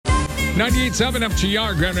98.7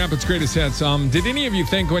 FGR, Grand Rapids Greatest Hits. Did any of you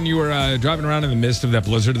think when you were driving around in the midst of that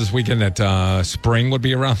blizzard this weekend that spring would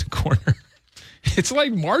be around the corner? It's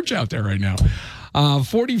like March out there right now.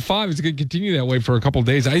 45 is going to continue that way for a couple of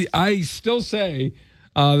days. I still say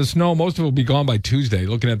the snow, most of it will be gone by Tuesday.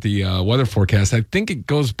 Looking at the weather forecast, I think it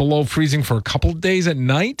goes below freezing for a couple of days at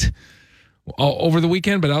night over the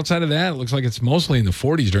weekend. But outside of that, it looks like it's mostly in the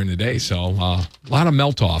 40s during the day. So a lot of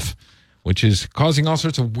melt off, which is causing all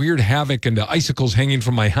sorts of weird havoc and icicles hanging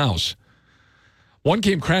from my house. One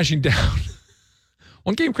came crashing down.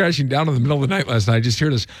 One came crashing down in the middle of the night last night. I just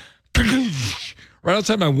hear this right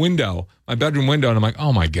outside my window, my bedroom window, and I'm like,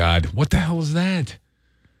 oh, my God, what the hell is that?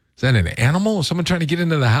 Is that an animal? Is someone trying to get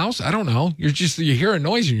into the house? I don't know. You hear a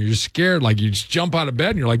noise and you're just scared. Like you just jump out of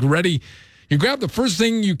bed and you're like ready. You grab the first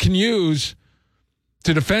thing you can use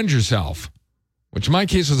to defend yourself, which in my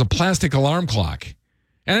case was a plastic alarm clock.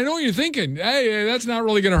 And I know you're thinking, hey, that's not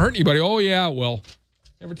really going to hurt anybody. Oh, yeah, well,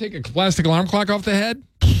 ever take a plastic alarm clock off the head?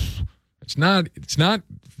 It's not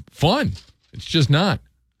fun. It's just not.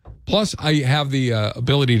 Plus, I have the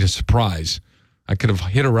ability to surprise. I could have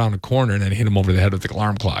hit around a corner and then hit him over the head with the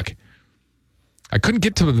alarm clock. I couldn't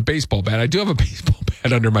get to the baseball bat. I do have a baseball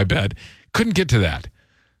bat under my bed. Couldn't get to that.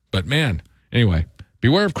 But, man, anyway,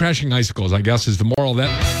 beware of crashing icicles, I guess, is the moral of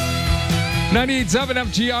that. 98.7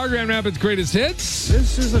 FGR, Grand Rapids Greatest Hits.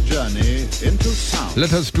 This is a journey into sound.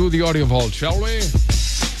 Let us do the audio vault, shall we?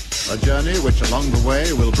 A journey which along the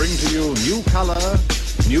way will bring to you new color,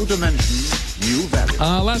 new dimension, new value.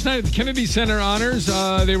 Last night at the Kennedy Center Honors,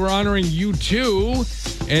 they were honoring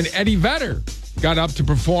U2, and Eddie Vedder got up to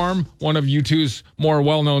perform one of U2's more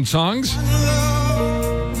well-known songs.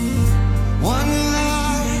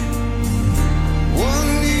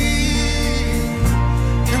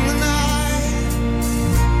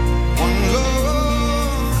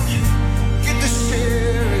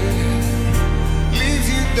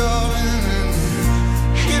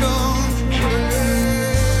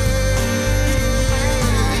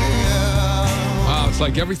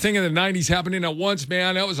 Like everything in the 90s happening at once,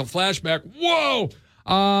 man. That was a flashback. Whoa!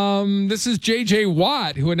 This is J.J.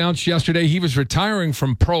 Watt, who announced yesterday he was retiring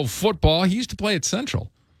from pro football. He used to play at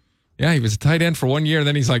Central. Yeah, he was a tight end for 1 year.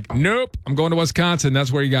 Then he's like, nope, I'm going to Wisconsin.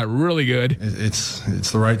 That's where he got really good.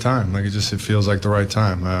 It's the right time. Like it feels like the right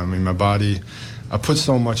time. I mean, my body, I put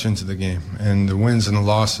so much into the game. And the wins and the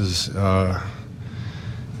losses, the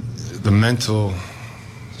mental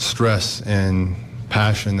stress and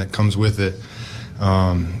passion that comes with it,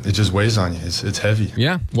 it just weighs on you. It's heavy.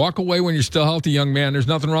 Yeah. Walk away when you're still healthy, young man. There's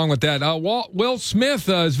nothing wrong with that. Will Smith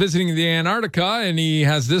is visiting the Antarctica, and he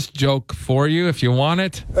has this joke for you if you want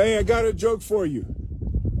it. Hey, I got a joke for you.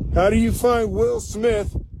 How do you find Will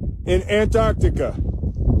Smith in Antarctica? You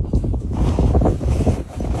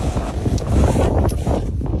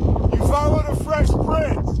follow the Fresh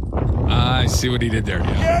Prince. I see what he did there.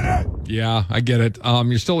 Yeah. Get it? Yeah, I get it.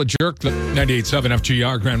 You're still a jerk. 98.7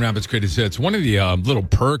 FGR, Grand Rapids Greatest Hits. One of the little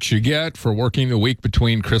perks you get for working the week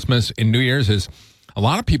between Christmas and New Year's is a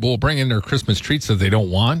lot of people will bring in their Christmas treats that they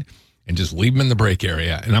don't want and just leave them in the break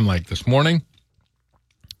area. And I'm like, this morning,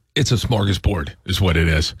 it's a smorgasbord is what it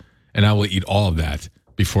is. And I will eat all of that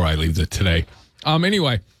before I leave today.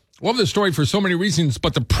 Anyway, love this story for so many reasons,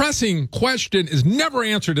 but the pressing question is never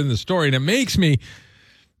answered in the story, and it makes me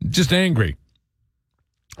just angry.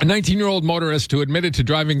 A 19-year-old motorist who admitted to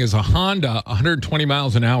driving as a Honda 120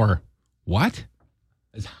 miles an hour. What?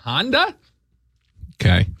 As Honda?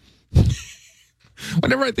 Okay.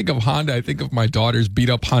 Whenever I think of Honda, I think of my daughter's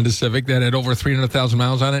beat-up Honda Civic that had over 300,000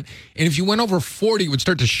 miles on it. And if you went over 40, it would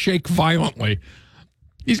start to shake violently.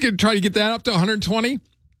 He's going to try to get that up to 120?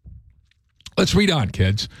 Let's read on,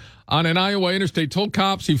 kids. On an Iowa interstate, told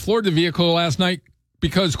cops he floored the vehicle last night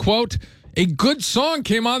because, quote, a good song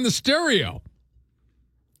came on the stereo.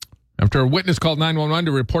 After a witness called 911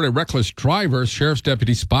 to report a reckless driver, sheriff's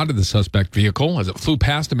deputies spotted the suspect vehicle as it flew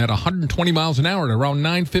past him at 120 miles an hour at around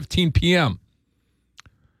 9:15 p.m.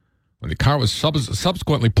 When the car was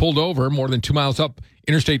subsequently pulled over more than 2 miles up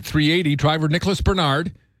Interstate 380, driver Nicholas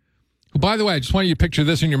Bernard, who, by the way, I just want you to picture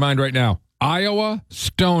this in your mind right now, Iowa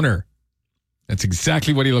stoner. That's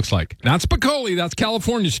exactly what he looks like. Not Spicoli, that's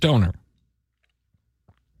California stoner.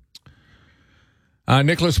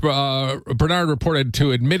 Nicholas Bernard reported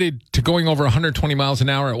to admitted to going over 120 miles an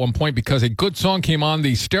hour at one point because a good song came on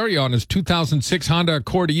the stereo on his 2006 Honda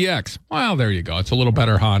Accord EX. Well, there you go. It's a little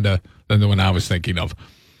better Honda than the one I was thinking of.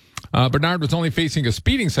 Bernard was only facing a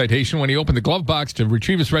speeding citation when he opened the glove box to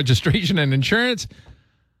retrieve his registration and insurance.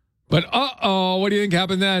 But what do you think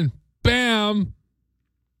happened then? Bam!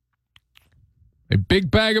 A big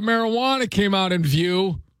bag of marijuana came out in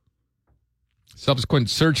view. Subsequent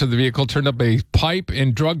search of the vehicle turned up a pipe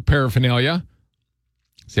and drug paraphernalia.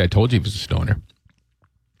 See, I told you he was a stoner.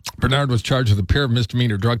 Bernard was charged with a pair of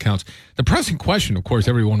misdemeanor drug counts. The pressing question, of course,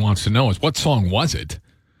 everyone wants to know is, what song was it?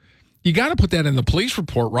 You got to put that in the police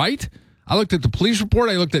report, right? I looked at the police report.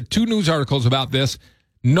 I looked at 2 news articles about this.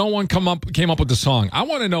 No one came up with the song. I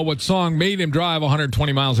want to know what song made him drive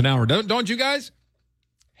 120 miles an hour. Don't you guys?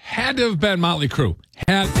 Had to have been Motley Crue.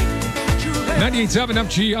 98.7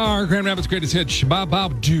 FGR, Grand Rapids' greatest hit, Shabba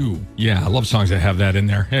Bob Doo. Yeah, I love songs that have that in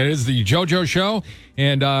there. It is the Jojo Show.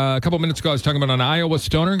 And a couple minutes ago, I was talking about an Iowa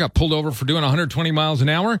stoner got pulled over for doing 120 miles an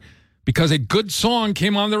hour because a good song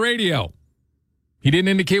came on the radio. He didn't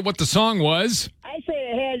indicate what the song was. I say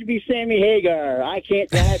it had to be Sammy Hagar. I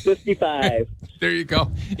can't die at 55. There you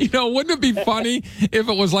go. Wouldn't it be funny if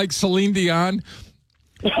it was like Celine Dion?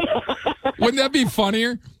 Wouldn't that be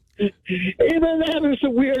funnier? Even that was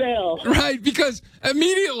some Weird Al. Right, because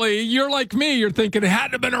immediately you're like me. You're thinking it had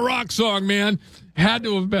to have been a rock song, man. Had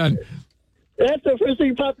to have been. That's the first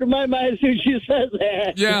thing popped in my mind as soon as she says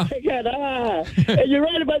that. Yeah. I got, And you're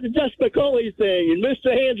right about the Jess McCauley thing and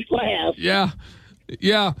Mr. Hand's class. Yeah.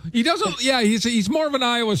 Yeah. He doesn't, he's more of an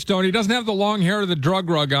Iowa stoner. He doesn't have the long hair or the drug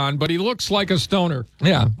rug on, but he looks like a stoner.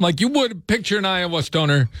 Yeah. Like you would picture an Iowa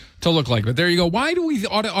stoner to look like. But there you go. Why do we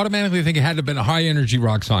automatically think it had to have been a high energy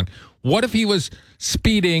rock song? What if he was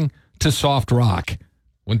speeding to soft rock?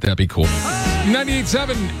 Wouldn't that be cool?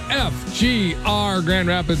 98.7 FGR, Grand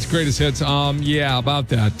Rapids' greatest hits. About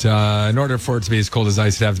that. In order for it to be as cold as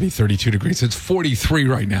ice, it'd have to be 32 degrees. It's 43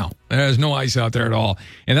 right now. There's no ice out there at all.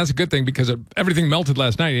 And that's a good thing because everything melted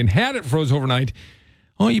last night. And had it froze overnight,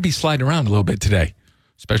 you'd be sliding around a little bit today,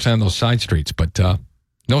 especially on those side streets. But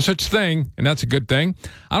no such thing, and that's a good thing.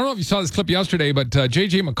 I don't know if you saw this clip yesterday, but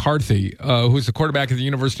J.J. McCarthy, who's the quarterback of the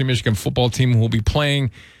University of Michigan football team, who will be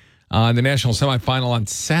playing the national semifinal on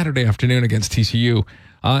Saturday afternoon against TCU.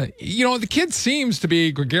 The kid seems to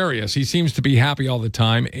be gregarious. He seems to be happy all the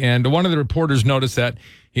time. And one of the reporters noticed that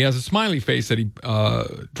he has a smiley face that he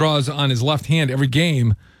draws on his left hand every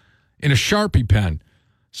game in a Sharpie pen.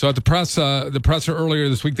 So at the presser earlier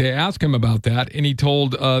this week, they asked him about that, and he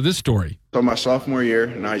told this story. So my sophomore year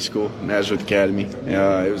in high school, Nazareth Academy,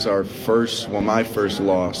 it was my first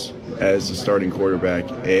loss as a starting quarterback,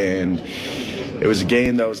 and it was a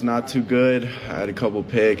game that was not too good. I had a couple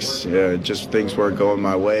picks, just things weren't going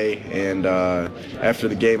my way. And after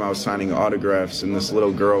the game, I was signing autographs, and this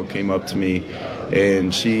little girl came up to me,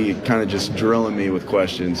 and she kind of just drilling me with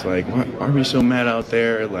questions like, "Why are we so mad out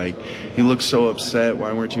there? Like, you look so upset.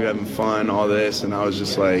 Why weren't you having fun? All this." And I was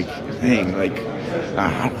just like, "Dang, like,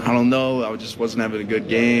 I don't know. I just wasn't having a good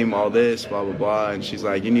game. All this, blah blah blah." And she's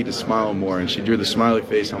like, "You need to smile more." And she drew the smiley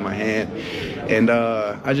face on my hand, and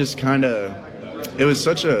I just kind of. It was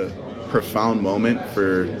such a profound moment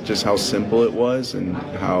for just how simple it was and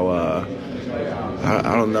how,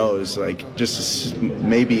 I don't know, it was like just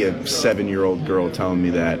maybe a 7-year-old girl telling me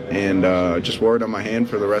that. And just wore it on my hand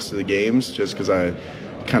for the rest of the games just because I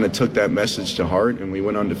kind of took that message to heart, and we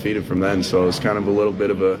went undefeated from then. So it's kind of a little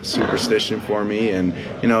bit of a superstition for me, and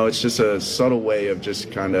it's just a subtle way of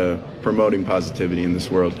just kind of promoting positivity in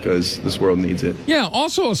this world because this world needs it. Yeah,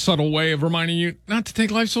 also a subtle way of reminding you not to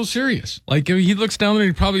take life so serious. Like he looks down there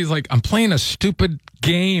and he probably is like, "I'm playing a stupid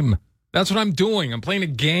game. That's what I'm doing. I'm playing a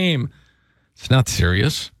game. It's not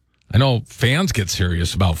serious." I know fans get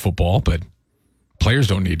serious about football, but players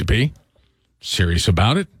don't need to be serious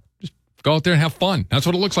about it. Go out there and have fun. That's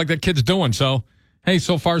what it looks like that kid's doing. So, hey,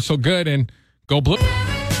 so far so good, and go Blue.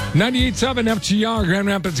 98.7 FGR, Grand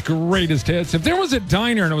Rapids' greatest hits. If there was a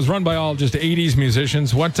diner and it was run by all just 80s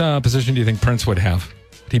musicians, what position do you think Prince would have?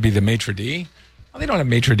 Would he be the maitre d'? Well, they don't have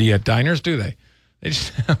maitre d' at diners, do they? They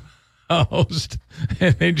just have a host,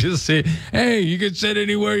 and they just say, "Hey, you can sit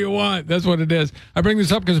anywhere you want." That's what it is. I bring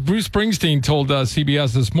this up because Bruce Springsteen told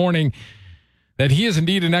CBS this morning that he is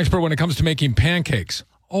indeed an expert when it comes to making pancakes.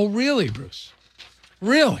 Oh, really, Bruce?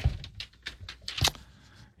 Really?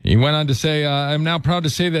 He went on to say, "I'm now proud to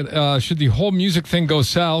say that should the whole music thing go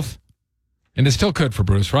south," and it still could for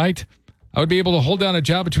Bruce, right? "I would be able to hold down a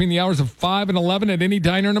job between the hours of 5 and 11 at any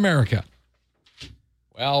diner in America."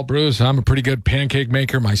 Well, Bruce, I'm a pretty good pancake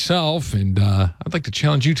maker myself, and I'd like to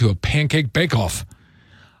challenge you to a pancake bake-off.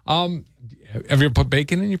 Have you ever put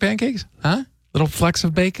bacon in your pancakes? Huh? Little flecks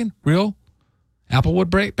of bacon? Real?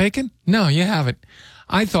 Applewood bacon? No, you haven't.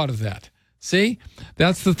 I thought of that. See?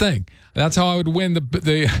 That's the thing. That's how I would win the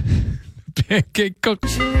pancake cook.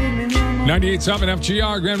 98.7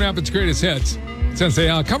 FGR, Grand Rapids' greatest hits. Since they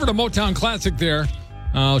covered a Motown classic there,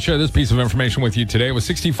 I'll share this piece of information with you today. It was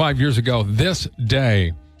 65 years ago this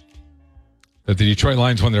day that the Detroit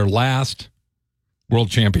Lions won their last World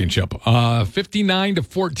Championship.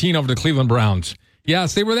 59-14 over the Cleveland Browns.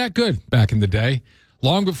 Yes, they were that good back in the day,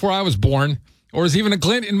 long before I was born, or was even a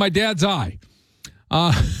glint in my dad's eye.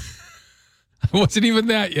 I wasn't even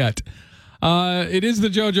that yet. It is the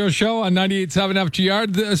JoJo Show on 98.7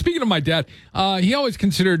 FGR. Speaking of my dad, he always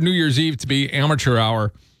considered New Year's Eve to be amateur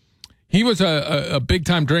hour. He was a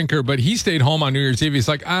big-time drinker, but he stayed home on New Year's Eve. He's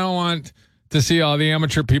like, I don't want to see all the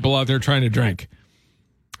amateur people out there trying to drink.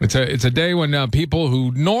 It's a day when people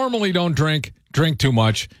who normally don't drink too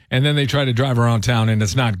much, and then they try to drive around town, and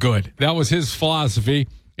it's not good. That was his philosophy,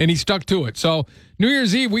 and he stuck to it. So New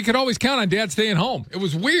Year's Eve, we could always count on Dad staying home. It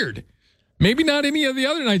was weird. Maybe not any of the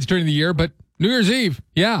other nights during the year, but New Year's Eve,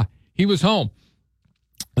 yeah, he was home.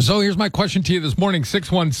 So here's my question to you this morning,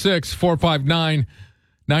 616-459-9898.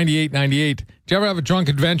 Did you ever have a drunk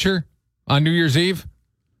adventure on New Year's Eve?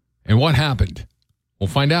 And what happened? We'll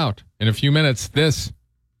find out in a few minutes. This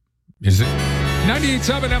is it.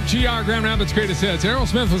 98.7 FGR, Grand Rapids' greatest hits.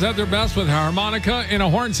 Aerosmith was at their best with a harmonica in a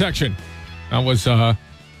horn section. That was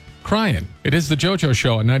crying. It is the JoJo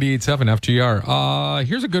Show on 98.7 FGR.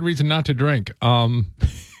 Here's a good reason not to drink.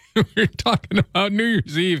 We're talking about New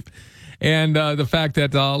Year's Eve and the fact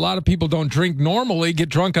that a lot of people don't drink normally, get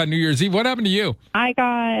drunk on New Year's Eve. What happened to you? I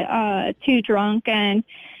got too drunk, and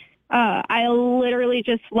I literally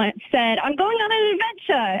just said, I'm going on an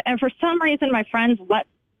adventure. And for some reason, my friends let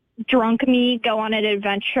drunk me go on an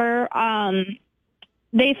adventure.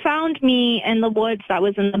 They found me in the woods that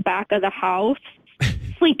was in the back of the house,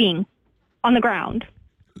 sleeping on the ground.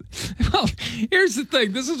 Well, here's the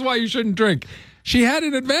thing. This is why you shouldn't drink. She had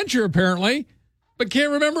an adventure, apparently, but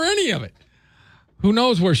can't remember any of it. Who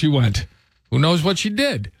knows where she went? Who knows what she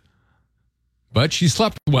did? But she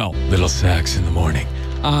slept well. Little Sax in the morning.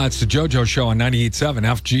 It's the JoJo Show on 98.7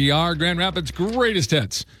 FGR, Grand Rapids' greatest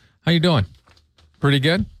hits. How you doing? Pretty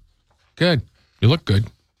good? Good. You look good.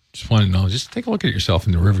 Just want to know. Just take a look at yourself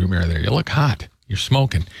in the rearview mirror there. You look hot. You're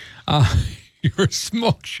smoking. You're a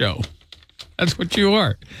smoke show. That's what you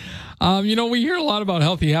are. We hear a lot about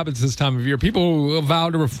healthy habits this time of year. People who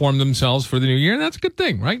vow to reform themselves for the new year, and that's a good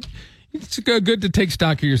thing, right? It's good to take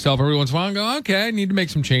stock of yourself every once in a while and go, okay, I need to make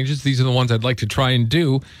some changes. These are the ones I'd like to try and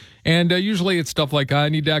do. And usually it's stuff like I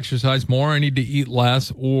need to exercise more, I need to eat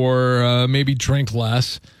less, or maybe drink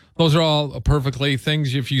less. Those are all perfectly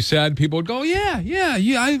things. If you said, people would go, yeah,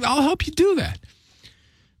 I'll help you do that.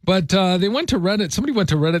 But they went to Reddit. Somebody went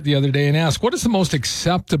to Reddit the other day and asked, what is the most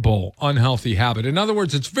acceptable unhealthy habit? In other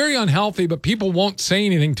words, it's very unhealthy, but people won't say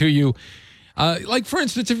anything to you. Like, for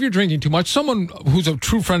instance, if you're drinking too much, someone who's a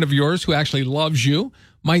true friend of yours who actually loves you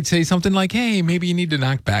might say something like, hey, maybe you need to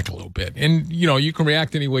knock back a little bit. And, you can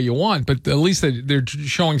react any way you want, but at least they're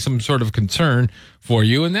showing some sort of concern for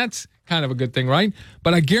you. And that's kind of a good thing, right?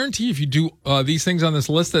 But I guarantee if you do these things on this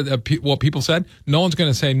list that what people said, no one's going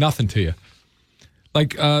to say nothing to you.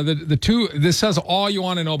 Like this says all you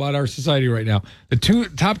want to know about our society right now. The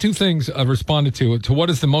top two things I've responded to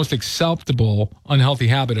what is the most acceptable unhealthy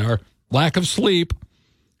habit are lack of sleep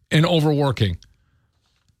and overworking.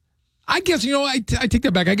 I guess, I take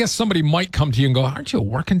that back. I guess somebody might come to you and go, aren't you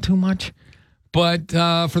working too much? But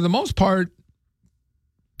for the most part,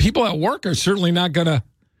 people at work are certainly not going to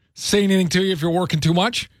say anything to you if you're working too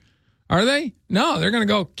much. Are they? No, they're going to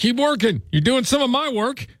go, keep working. You're doing some of my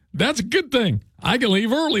work. That's a good thing. I can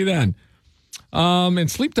leave early then.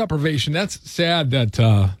 And sleep deprivation, that's sad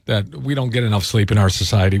that we don't get enough sleep in our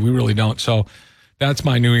society. We really don't. So that's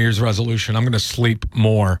my New Year's resolution. I'm going to sleep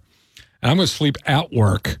more. And I'm going to sleep at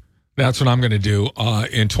work. That's what I'm going to do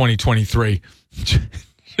in 2023.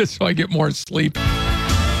 Just so I get more sleep.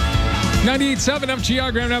 98.7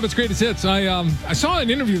 FGR, Grand Rapids' greatest hits. I saw an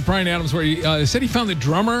interview with Bryan Adams where he said he found the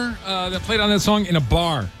drummer that played on that song in a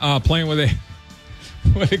bar playing with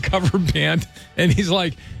a cover band. And he's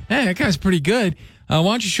like, hey, that guy's pretty good. Why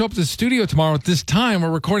don't you show up to the studio tomorrow at this time?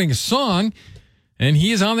 We're recording a song, and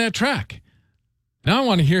he is on that track. Now I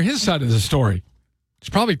want to hear his side of the story. It's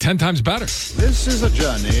probably 10 times better. This is a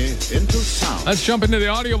journey into sound. Let's jump into the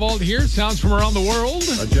audio vault here. Sounds from around the world.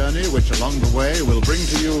 A journey which along the way will bring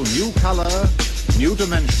to you new color, new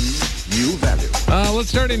dimension, new value. Let's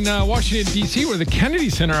start in Washington, D.C., where the Kennedy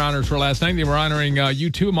Center honors were last night. They were honoring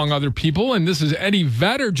U2, among other people. And this is Eddie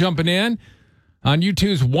Vedder jumping in on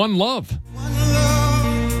U2's One Love. One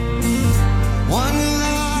love, one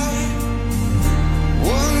life,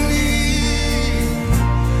 one need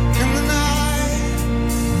in the night.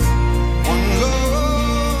 One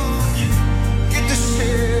love, get to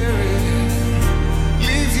share it.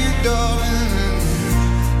 Leave you, darling,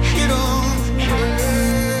 you don't care.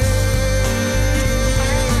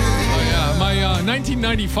 Oh, yeah. My 1990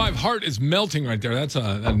 95, heart is melting right there. That's a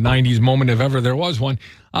 90s moment if ever there was one.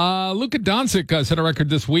 Luka Doncic set a record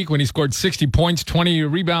this week when he scored 60 points, 20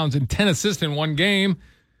 rebounds, and 10 assists in one game.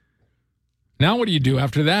 Now what do you do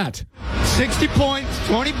after that? 60 points,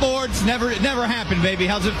 20 boards, never happened, baby.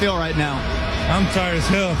 How's it feel right now? I'm tired as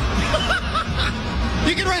hell.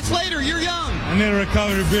 You can rest later. You're young. I need a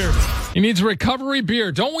recovery beer. He needs a recovery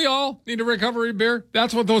beer. Don't we all need a recovery beer?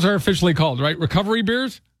 That's what those are officially called, right? Recovery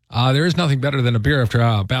beers? There is nothing better than a beer after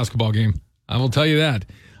a basketball game. I will tell you that.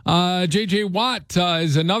 J.J. Watt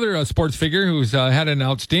is another sports figure who's had an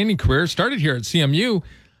outstanding career. Started here at CMU,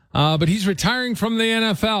 but he's retiring from the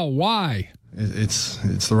NFL. Why?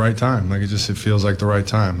 It's the right time. Like it feels like the right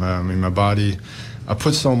time. I mean, my body, I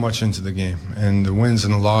put so much into the game, and the wins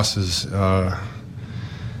and the losses, the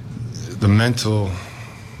mental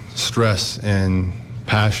stress and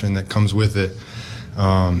passion that comes with it,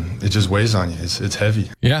 it just weighs on you. It's heavy.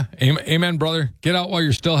 Yeah, amen, brother. Get out while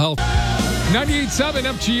you're still healthy. 98.7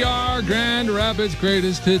 FGR, Grand Rapids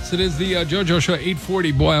greatest hits. It is the Jojo Show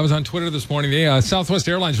 840. Boy, I was on Twitter this morning. Southwest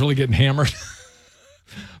Airlines really getting hammered.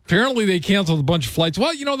 Apparently, they canceled a bunch of flights.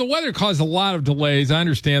 Well, the weather caused a lot of delays. I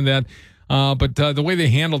understand that. But the way they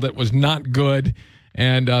handled it was not good.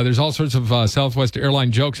 And there's all sorts of Southwest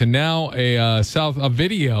Airline jokes. And now a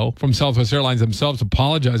video from Southwest Airlines themselves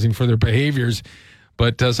apologizing for their behaviors.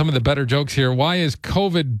 But some of the better jokes here. Why is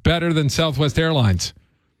COVID better than Southwest Airlines?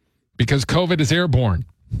 Because COVID is airborne.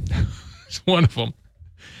 It's one of them.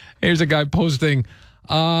 Here's a guy posting,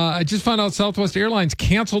 I just found out Southwest Airlines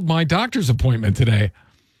canceled my doctor's appointment today.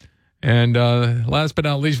 And last but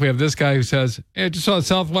not least, we have this guy who says, hey, I just saw a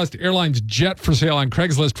Southwest Airlines jet for sale on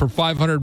Craigslist for $500.